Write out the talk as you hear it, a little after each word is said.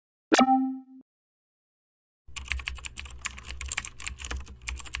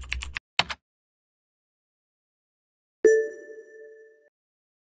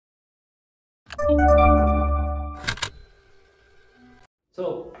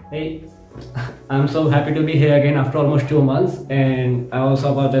Hey, I'm so happy to be here again after almost 2 months, and I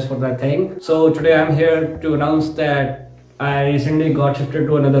also apologize for that thing. So today I'm here to announce that I recently got shifted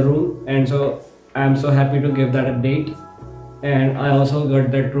to another room, and so I'm so happy to give that update. And I also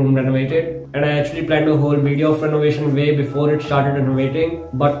got that room renovated, and I actually planned a whole video of renovation way before it started renovating.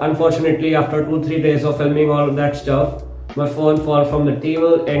 But unfortunately, after 2-3 days of filming all of that stuff, my phone fell from the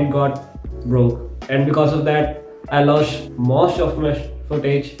table and got broke, and because of that I lost most of my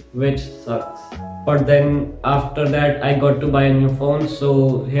footage, which sucks. But then after that I got to buy a new phone,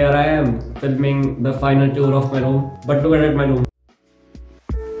 so here I am filming the final tour of my room. But look at my room.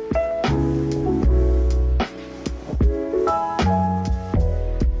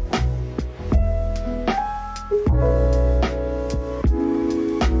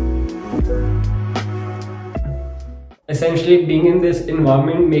 Essentially, being in this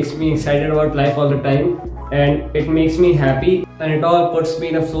environment makes me excited about life all the time, and it makes me happy, and it all puts me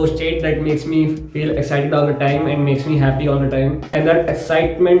in a flow state that makes me feel excited all the time and makes me happy all the time. And that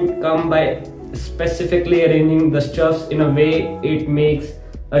excitement comes by specifically arranging the stuffs in a way it makes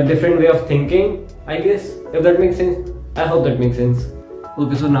a different way of thinking, I guess, if that makes sense. I hope that makes sense.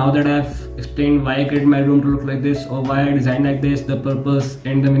 Okay, so now that I've explained why I created my room to look like this, or why I designed like this, the purpose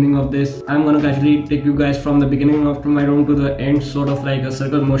and the meaning of this, I'm gonna casually take you guys from the beginning of my room to the end, sort of like a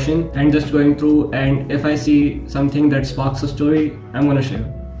circle motion, and just going through, and if I see something that sparks a story, I'm gonna share.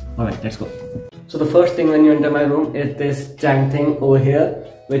 Alright, let's go. So the first thing when you enter my room is this giant thing over here,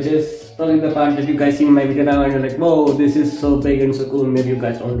 which is probably the part that you guys see in my video now and you're like, whoa, this is so big and so cool. Maybe you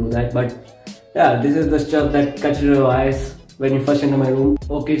guys don't do that, but yeah, this is the stuff that catches your eyes when you first enter my room.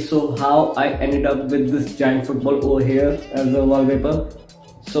 Okay, so how I ended up with this giant football over here as a wallpaper.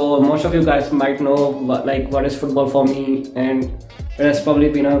 So most of you guys might know what is football for me, and it has probably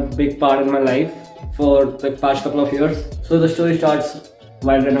been a big part in my life for the past couple of years. So the story starts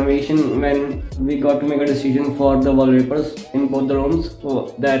while renovation, when we got to make a decision for the wallpapers in both the rooms,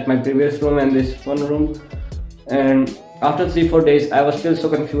 so that my previous room and this one room. And after 3-4 days, I was still so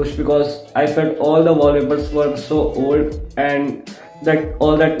confused because I felt all the wallpapers were so old and that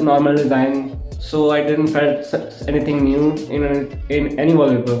all that normal design. So I didn't felt anything new in any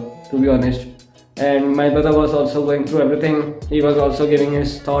wallpaper, to be honest. And my brother was also going through everything. He was also giving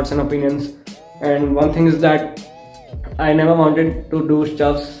his thoughts and opinions. And one thing is that I never wanted to do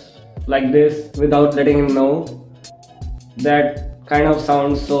stuffs like this without letting him know. That kind of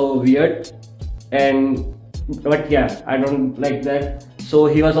sounds so weird, but yeah, I don't like that. So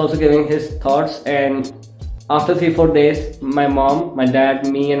he was also giving his thoughts, and after 3-4 days, my mom, my dad,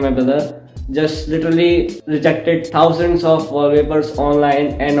 me and my brother just literally rejected thousands of wallpapers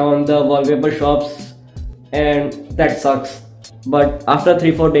online and on the wallpaper shops, and that sucks. But after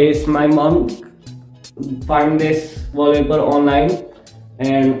 3-4 days, my mom found this wallpaper online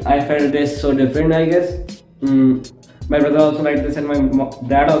and I felt this so different, I guess. My brother also liked this and my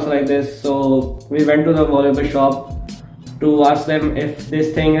dad also liked this, so we went to the wallpaper shop to ask them if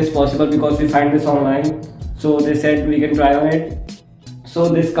this thing is possible because we find this online. So they said we can try on it. So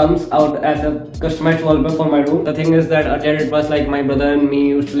this comes out as a customized wallpaper for my room. The thing is that earlier it was like my brother and me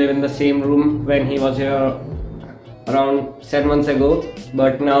used to live in the same room when he was here around 7 months ago,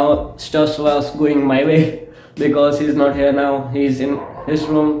 but now stuff was going my way because he's not here now, he's in his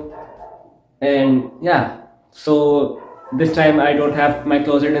room. And yeah, so this time I don't have my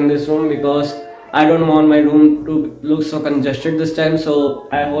closet in this room because I don't want my room to look so congested this time. So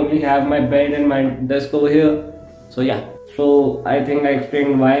I only have my bed and my desk over here. So yeah, so I think I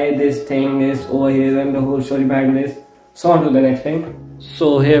explained why this thing is over here and the whole story behind this. So on to the next thing.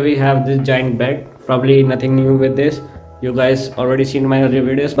 So here we have this giant bed. Probably nothing new with this, you guys already seen my other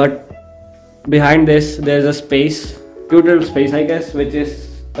videos, but behind this there's a space, cute little space I guess, which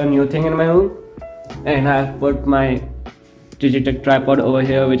is a new thing in my room. And I've put my Digitech tripod over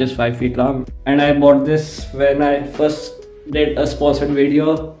here, which is 5 feet long, and I bought this when I first did a sponsored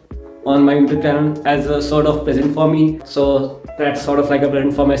video on my YouTube channel as a sort of present for me. So that's sort of like a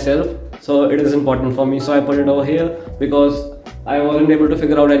present for myself, so it is important for me, so I put it over here because I wasn't able to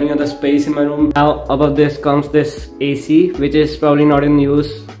figure out any other space in my room. Now above this comes this AC, which is probably not in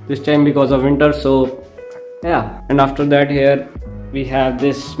use this time because of winter, so yeah. And after that, here we have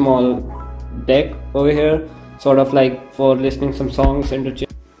this small deck over here, sort of like for listening some songs and to chill.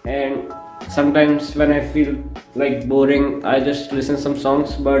 And sometimes when I feel like boring, I just listen some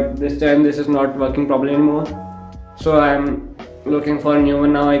songs, but this time this is not working properly anymore, so I'm looking for a new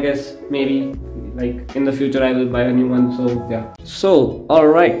one now, I guess. Maybe like in the future I will buy a new one, so yeah. So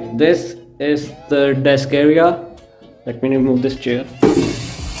alright, this is the desk area. Let me remove this chair.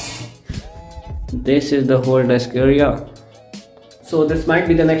 This is the whole desk area. So this might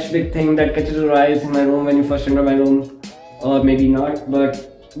be the next big thing that catches your eyes in my room when you first enter my room, or maybe not,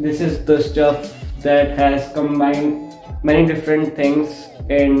 but this is the stuff that has combined many different things,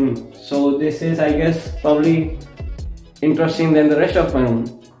 and so this is, I guess, probably interesting than the rest of my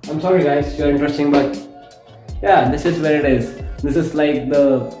room. I'm sorry guys, you're interesting, but yeah, this is where it is. This is like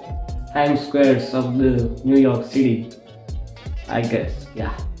the Times Squares of the New York City, I guess.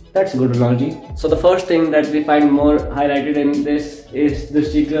 Yeah, that's a good analogy. So the first thing that we find more highlighted in this is the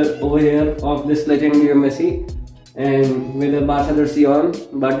sticker over here of this legend Leo Messi, and with the Barca jersey on,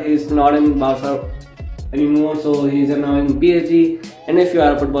 but he's not in Barca anymore, so he's now in PSG. And if you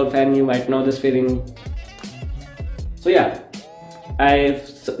are a football fan, you might know this feeling. So yeah, I've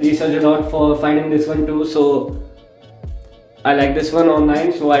researched a lot for finding this one too, so I like this one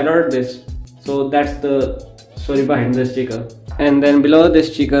online, so I ordered this. So that's the story behind this sticker. And then below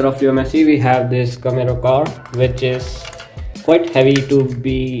this sticker of Leo Messi, we have this Camaro car, which is quite heavy to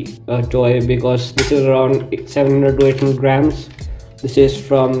be a toy because this is around 700 to 800 grams. This is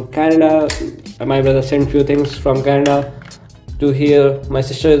from Canada. My brother sent few things from Canada to here. My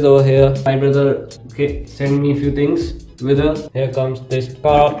sister is over here. My brother sent me a few things with her. Here comes this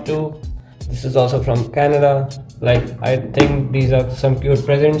car too. This is also from Canada. Like, I think these are some cute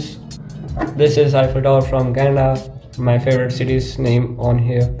presents. This is Eiffel Tower from Canada. My favorite city's name on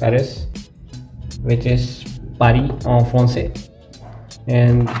here, Paris, which is Paris en français.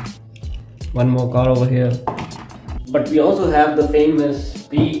 And one more car over here. But we also have the famous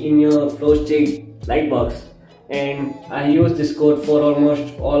be in your flow state light box, and I use this code for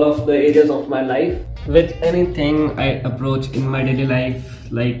almost all of the areas of my life. With anything I approach in my daily life,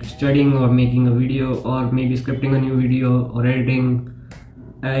 like studying or making a video, or maybe scripting a new video or editing,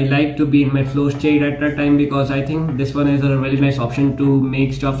 I like to be in my flow state at that time, because I think this one is a really nice option to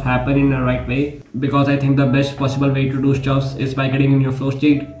make stuff happen in the right way. Because I think the best possible way to do stuff is by getting in your flow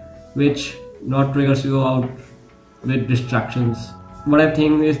state, which not triggers you out with distractions. What I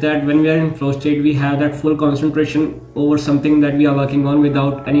think is that when we are in flow state, we have that full concentration over something that we are working on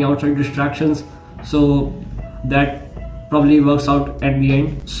without any outside distractions. So that probably works out at the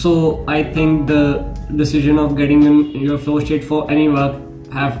end. So I think the decision of getting in your flow state for any work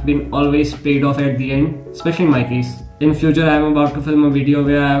have been always paid off at the end, especially in my case. In future, I am about to film a video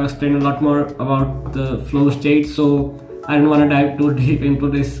where I have explained a lot more about the flow state, so I don't want to dive too deep into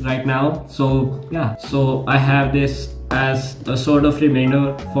this right now. So yeah, so I have this as a sort of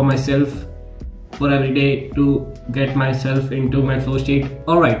reminder for myself for every day to get myself into my flow state.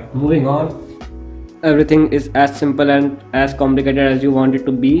 Alright, moving on. Everything is as simple and as complicated as you want it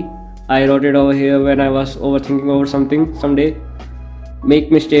to be. I wrote it over here when I was overthinking over something someday.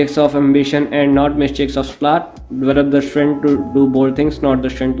 Make mistakes of ambition and not mistakes of splat. Develop the strength to do bold things, not the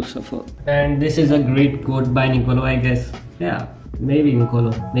strength to suffer. And this is a great quote by Nicolo, I guess. Yeah, maybe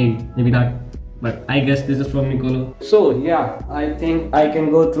Nicolo, maybe not. But I guess this is from Nicolo. So yeah, I think I can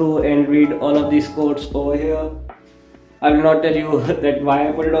go through and read all of these quotes over here. I will not tell you that why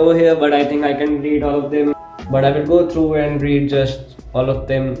I put it over here, but I think I can read all of them. But I will go through and read just all of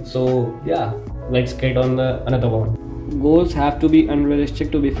them. So yeah, let's get on the another one. Goals have to be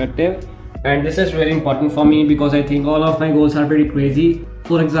unrealistic to be effective. And this is very important for me because I think all of my goals are pretty crazy.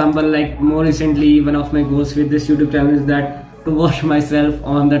 For example, like more recently, one of my goals with this YouTube channel is that to watch myself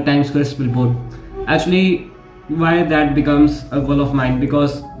on the Times Square billboard. Actually, why that becomes a goal of mine,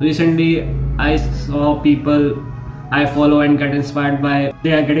 because recently I saw people I follow and get inspired by,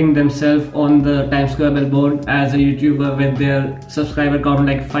 they are getting themselves on the Times Square billboard as a YouTuber with their subscriber count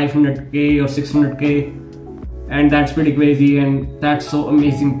like 500k or 600k. And that's pretty crazy, and that's so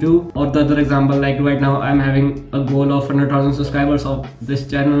amazing too. Or the other example, like right now I'm having a goal of 100,000 subscribers of this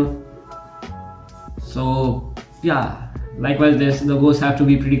channel. So yeah, likewise the goals have to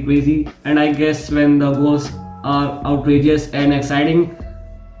be pretty crazy. And I guess when the goals are outrageous and exciting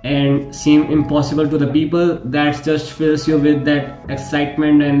and seem impossible to the people, that just fills you with that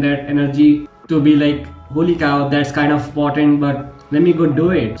excitement and that energy to be like, holy cow, that's kind of important, but let me go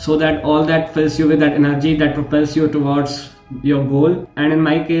do it. So that all that fills you with that energy that propels you towards your goal. And in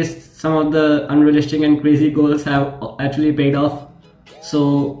my case, some of the unrealistic and crazy goals have actually paid off.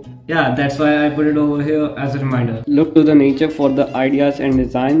 So yeah, that's why I put it over here as a reminder. Look to the nature for the ideas and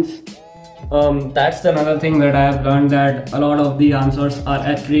designs. That's another thing that I have learned, that a lot of the answers are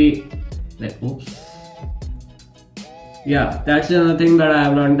actually like, oops. Yeah, that's another thing that I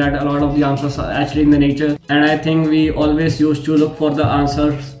have learned, that a lot of the answers are actually in the nature. And I think we always used to look for the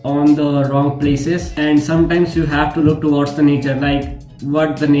answers on the wrong places. And sometimes you have to look towards the nature, like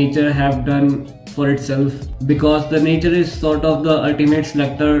what the nature have done for itself. Because the nature is sort of the ultimate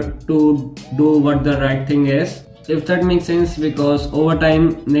selector to do what the right thing is. If that makes sense, because over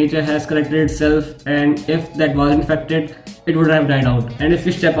time nature has corrected itself, and if that was infected, it would have died out. And if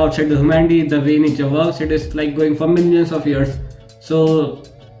we step outside the humanity, the way nature works, it is like going for millions of years. So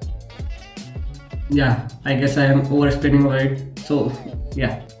yeah, I guess I am over explaining about it. So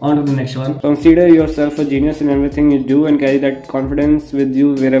yeah, on to the next one. Consider yourself a genius in everything you do and carry that confidence with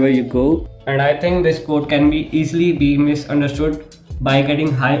you wherever you go. And I think this quote can be easily be misunderstood by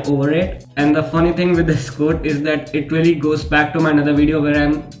getting high over it. And the funny thing with this quote is that it really goes back to my another video where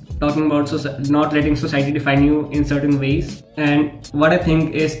I'm talking about not letting society define you in certain ways. And what I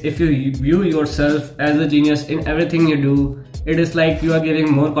think is, if you view yourself as a genius in everything you do, it is like you are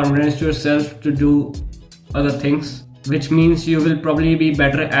giving more confidence to yourself to do other things, which means you will probably be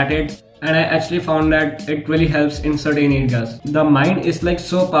better at it. And I actually found that it really helps in certain areas. The mind is like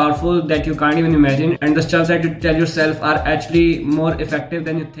so powerful that you can't even imagine, and the stuff that you tell yourself are actually more effective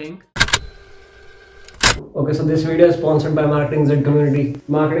than you think. Okay, so this video is sponsored by Marketing Z Community.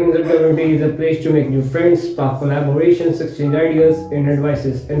 Marketing Z Community is a place to make new friends, spark collaborations, exchange ideas and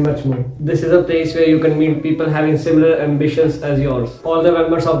advices, and much more. This is a place where you can meet people having similar ambitions as yours. All the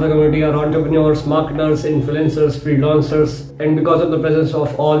members of the community are entrepreneurs, marketers, influencers, freelancers, and because of the presence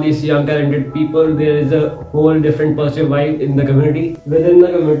of all these young talented people, there is a whole different positive vibe in the community. Within the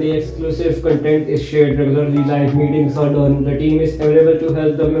community, exclusive content is shared regularly, live meetings are done, the team is available to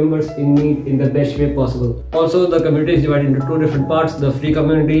help the members in need in the best way possible. Also, the community is divided into two different parts, the free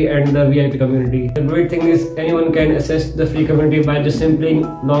community and the VIP community. The great thing is anyone can access the free community by just simply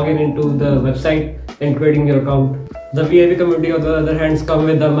logging into the website and creating your account. The VIP community, on the other hand, come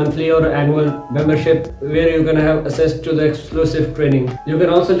with a monthly or annual membership where you're gonna have access to the exclusive training. You can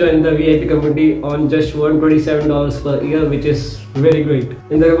also join the VIP community on just $127 per year, which is very great.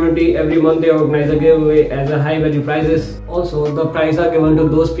 In the community, every month they organize a giveaway as a high value prizes. Also, the prize are given to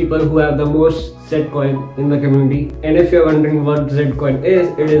those people who have the most Zcoin in the community. And if you're wondering what Zcoin is,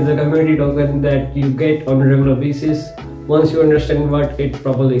 it is a community token that you get on a regular basis once you understand what it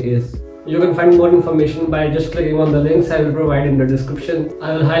properly is. You can find more information by just clicking on the links I will provide in the description.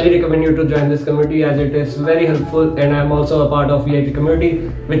 I will highly recommend you to join this community as it is very helpful, and I am also a part of VIP community,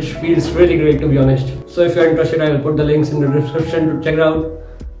 which feels really great to be honest. So if you are interested, I will put the links in the description to check it out.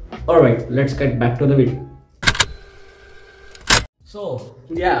 Alright, let's get back to the video. So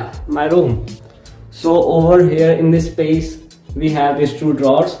yeah, my room. So over here in this space, we have these two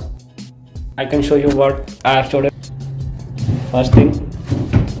drawers. I can show you what I have showed. First thing.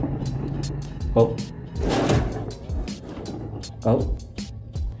 Oh.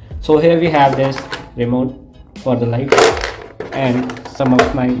 So here we have this remote for the light and some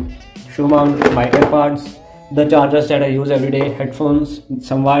of my shoe mount, my AirPods, the chargers that I use every day, headphones,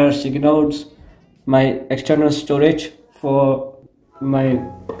 some wires sticking out, my external storage for my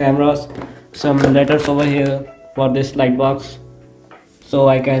cameras, some letters over here for this light box, so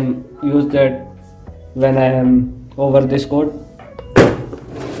I can use that when I am over this code.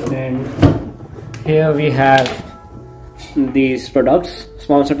 And here we have these products,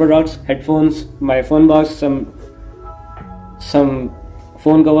 sponsored products, headphones, my phone box, some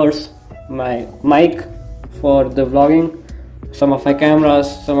phone covers, my mic for the vlogging, some of my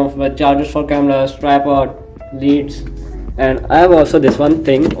cameras, some of my chargers for cameras, tripod, leads, and I have also this one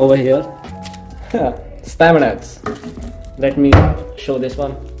thing over here, Spamanax. Let me show this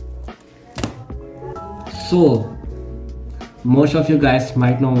one. So most of you guys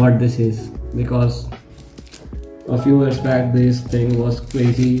might know what this is, because a few years back this thing was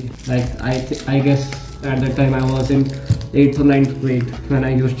crazy. Like I guess at that time I was in 8th or 9th grade when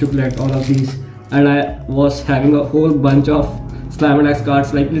I used to collect all of these, and I was having a whole bunch of Spamanax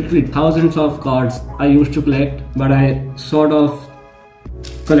cards, like literally thousands of cards I used to collect. But I sort of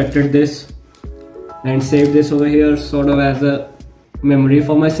collected this and saved this over here sort of as a memory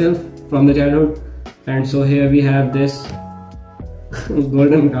for myself from the childhood. And so here we have this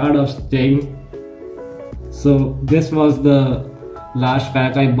golden card of staying. So this was the last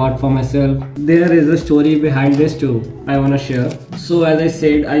pack I bought for myself. There is a story behind this too I wanna share. So as I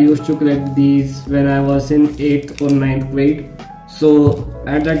said, I used to collect these when I was in 8th or 9th grade. So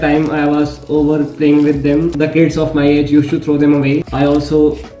at that time I was over playing with them. The kids of my age used to throw them away. I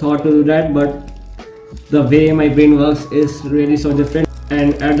also thought to do that, but the way my brain works is really so different.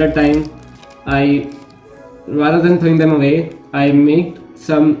 And at that time, rather than throwing them away, I made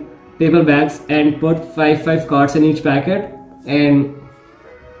some paper bags and put 5 cards in each packet, and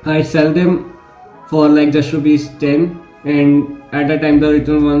I sell them for like just ₹10. And at that time the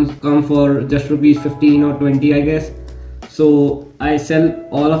original ones come for just ₹15 or 20, I guess. So I sell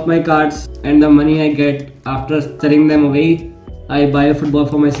all of my cards, and the money I get after selling them away, I buy a football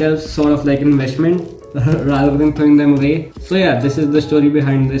for myself, sort of like an investment. rather than throwing them away. So yeah, this is the story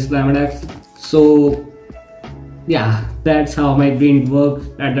behind this laminates. So yeah, that's how my brain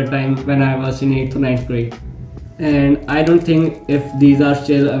worked at the time when I was in 8th or 9th grade. And I don't think if these are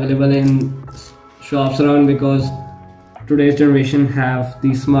still available in shops around, because today's generation have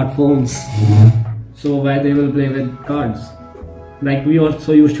these smartphones. So why they will play with cards? Like, we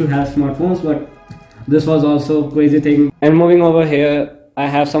also used to have smartphones, but this was also a crazy thing. And moving over here, I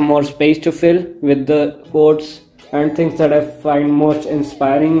have some more space to fill with the quotes and things that I find most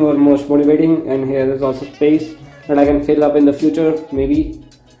inspiring or most motivating. And here is also space that I can fill up in the future. Maybe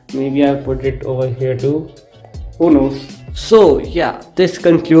I'll put it over here too. Who knows? So yeah, this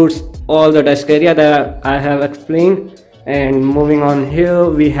concludes all the desk area that I have explained. And moving on, here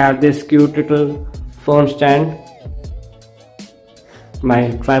we have this cute little phone stand.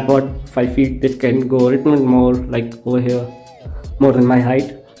 My tripod 5 feet, this can go a little bit more, like over here, more than my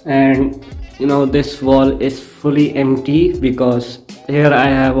height. And you know, this wall is fully empty because here I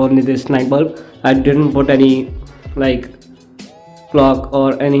have only this night bulb. I didn't put any like clock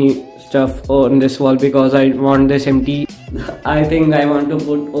or any stuff on this wall because I want this empty. I think I want to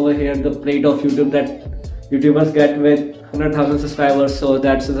put over here the plate of YouTube that YouTubers get with 100,000 subscribers. So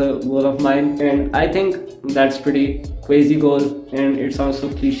that's the goal of mine, and I think that's pretty crazy goal, and it sounds so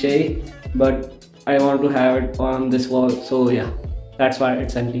cliche, but I want to have it on this wall. So yeah, that's why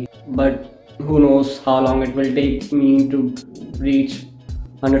it's empty. But who knows how long it will take me to reach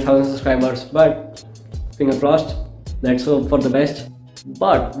 100,000 subscribers, but finger crossed. Let's hope for the best.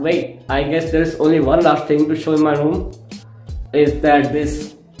 But wait, I guess there's only one last thing to show in my room, is that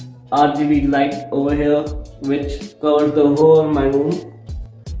this RGB light over here, which covers the whole my room.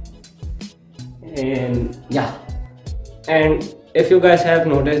 And yeah, and if you guys have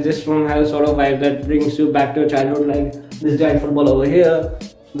noticed, this room has a sort of vibe that brings you back to your childhood, like this giant football over here,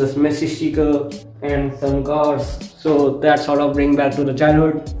 this Messi sticker, and some cars. So that sort of brings back to the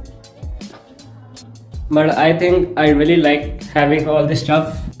childhood. But I think I really like having all this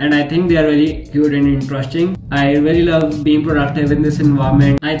stuff, and I think they are really cute and interesting. I really love being productive in this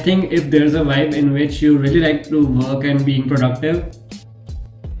environment. I think if there's a vibe in which you really like to work and being productive,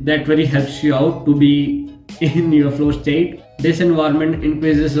 that really helps you out to be in your flow state. This environment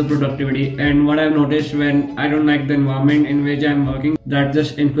increases the productivity, and what I've noticed when I don't like the environment in which I'm working, that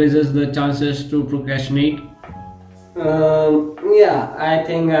just increases the chances to procrastinate. Yeah, I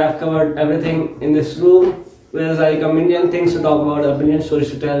think I've covered everything in this room. There's like a million things to talk about, a million stories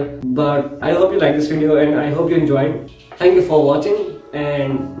to tell, but I hope you like this video and I hope you enjoyed. Thank you for watching.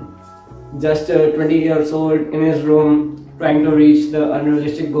 And just 20 years old in his room trying to reach the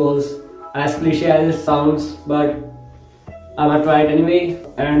unrealistic goals, as cliche as it sounds, but I'm gonna try it anyway,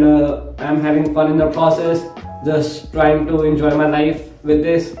 and I'm having fun in the process, just trying to enjoy my life with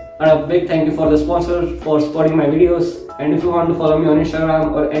this. And a big thank you for the sponsors for supporting my videos. And if you want to follow me on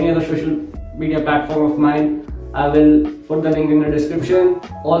Instagram or any other social media platform of mine, I will put the link in the description.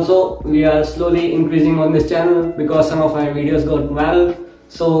 Also, we are slowly increasing on this channel because some of my videos got viral.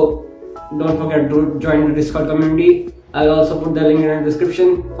 So don't forget to join the Discord community. I'll also put the link in the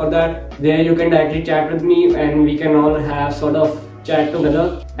description for that. There you can directly chat with me and we can all have sort of chat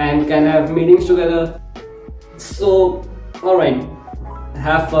together and can have meetings together. So, alright.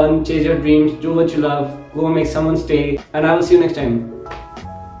 Have fun, chase your dreams, do what you love, go make someone stay, and I will see you next time.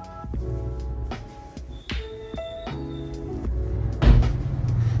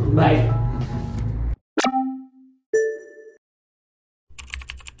 Bye.